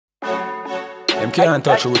Them can't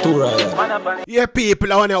touch you too, right? Yeah,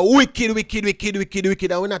 people, I want to wicked.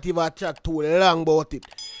 And we not even chat too long about it.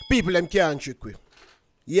 People, them can't trick we.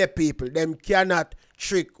 Yeah, people, them cannot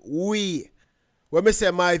trick we. When I say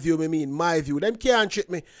my view, I mean my view. Them can't trick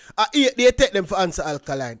me. I 8 days take them for answer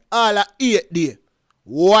Alkaline. All 8 days.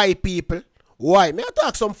 Why, people? Why? Me I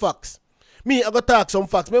talk some facts. Me I go talk some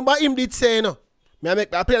facts. Remember him did say, you know?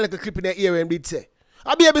 I play like a clip in the ear him did say.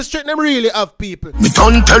 I be able to straighten them really have people. Me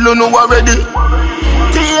don't tell you no already.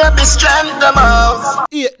 Baby strength them out.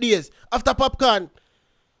 8 days. After Popcorn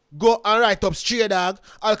go and write up Stray Dog,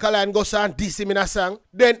 Alkaline go and diss him in a song.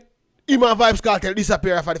 Then him and Vybz Kartel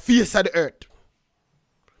disappear off the face of the earth.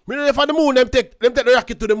 Me don't know if on the moon them take the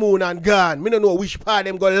rocket to the moon and gone. Me don't know which part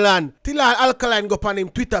them go land. Till Alkaline go on him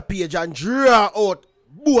Twitter page and draw out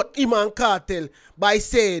both him and Kartel by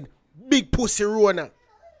saying big pussy Rona.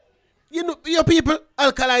 You know, your people,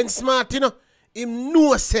 Alkaline smart, you know. Him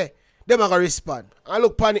know say them are gonna respond. And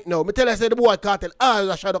look panic now. Me tell you say the boy Kartel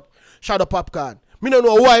always shadow Popcorn. Me don't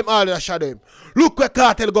know why him always shadow him. Look where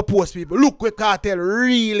Kartel go post, people. Look where Kartel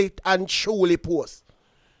really and truly post.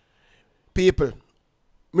 People,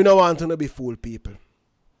 me no want to be fool, people.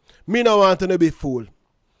 Me no want to be fool.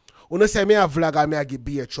 When say me a vlog and me a give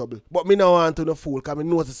beer trouble. But me no want to no fool because me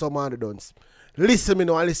notice some of the dons. Listen me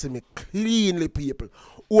now and listen me cleanly, people.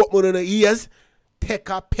 Open on the ears, take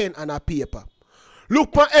a pen and a paper.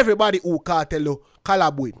 Look for everybody who Kartel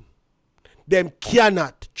collab with. Them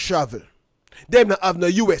cannot travel. Them not have no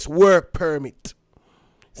US work permit.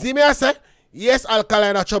 See me I say? Yes,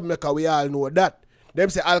 Alkaline a troublemaker, we all know that. Them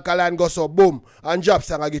say Alkaline go so boom and job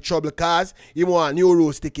sang get trouble cause he want new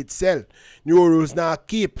rules ticket sell. New rules now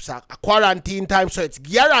keep so a quarantine time so it's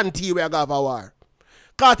guarantee we are going to have a war.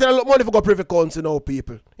 Kartel look money for go privy council now,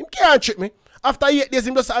 people. Him can't trick me. After 8 days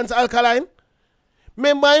him just answer Alkaline.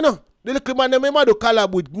 Remember you know, the little man them do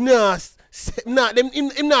collab with him not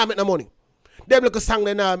make no money. Them little song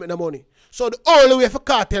they not make no money. So the only way for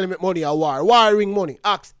Kartel make money a war. Warring money.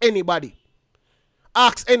 Ask anybody.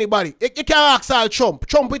 Ask anybody. You can't ask all Trump.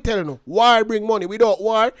 Trump will tell you no. War bring money. Without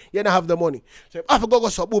war, you don't have the money. So if I go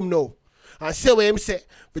so boom now. And say what him say,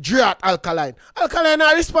 for draw Alkaline. Alkaline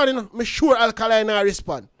not respond, you know. I'm sure Alkaline not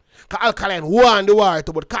respond. Because Alkaline won the war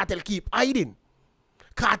too, but Kartel keep hiding.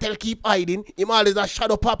 Kartel keep hiding. Him always a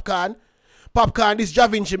shadow Popcorn. Popcorn, this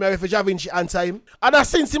Javinci, maybe for Javinci answer him. And that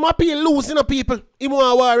since him appeal losing the people, him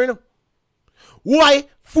want war, you know. Why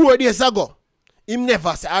 4 days ago? Him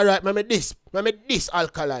never say, alright, me this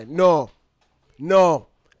Alkaline. No. No.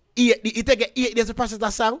 He take 8 days to process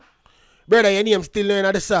that song. Brother, your name still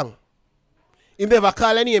learning the song. He never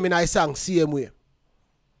call a name in a song same way.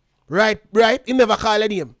 Right? He never call a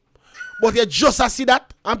name. But you just see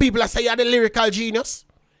that and people are say you're the lyrical genius.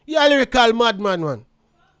 You're a lyrical madman, man.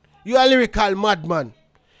 You're a lyrical madman.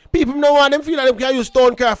 People don't want them feel like them can use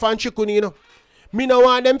Stonecraft and chicken, you know. Me no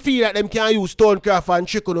want them feel like them can use Stonecraft and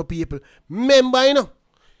chicken, no people. Remember, you know,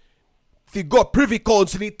 if you go privy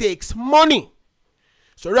council, it takes money.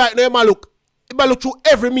 So right now, I look through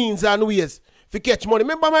every means and ways if you catch money.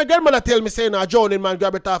 Remember my grandmother tell me saying a drowning man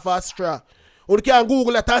grab it off a straw. You can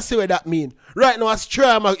Google it and see what that mean. Right now, a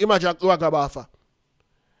straw imagine grab off.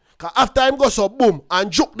 Because after him go so boom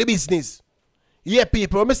and juke the business. Yeah,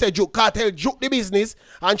 people, when I say juke, Kartel juke the business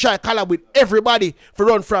and try to collab with everybody for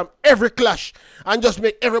run from every clash and just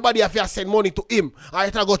make everybody have to send money to him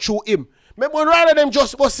and it go through him. Remember when rather them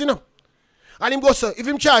just bust, you know? And him go so, if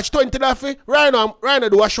him charge $20 Rhino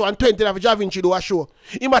do a show and $20 Javinci do a show,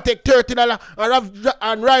 he might take $30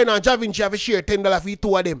 and Rhino and Javinci have a share $10 for the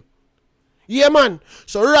two of them. Yeah, man.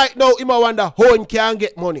 So right now, he might wonder how he can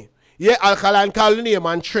get money. Yeah, Alkaline call the name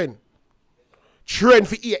and trend. Trend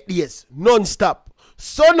for 8 days, non-stop.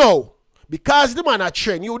 So now, because the man a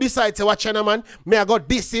trend, you decide to watch him, man, may I go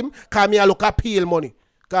diss him, because me I look appeal money.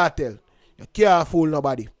 Kartel, you can't fool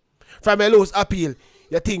nobody. From a lose appeal,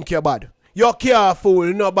 you think you're bad. You can't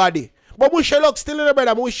fool nobody. But wish your luck still in the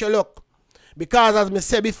brother, wish your luck. Because as me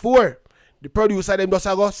said before, the producer them just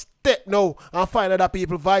go step now and find other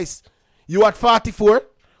people's voice. You at 44?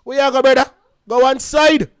 Where you go, brother? Go one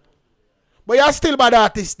side. But you're still bad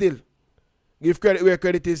artist still. Give credit where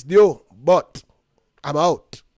credit is due, but I'm out.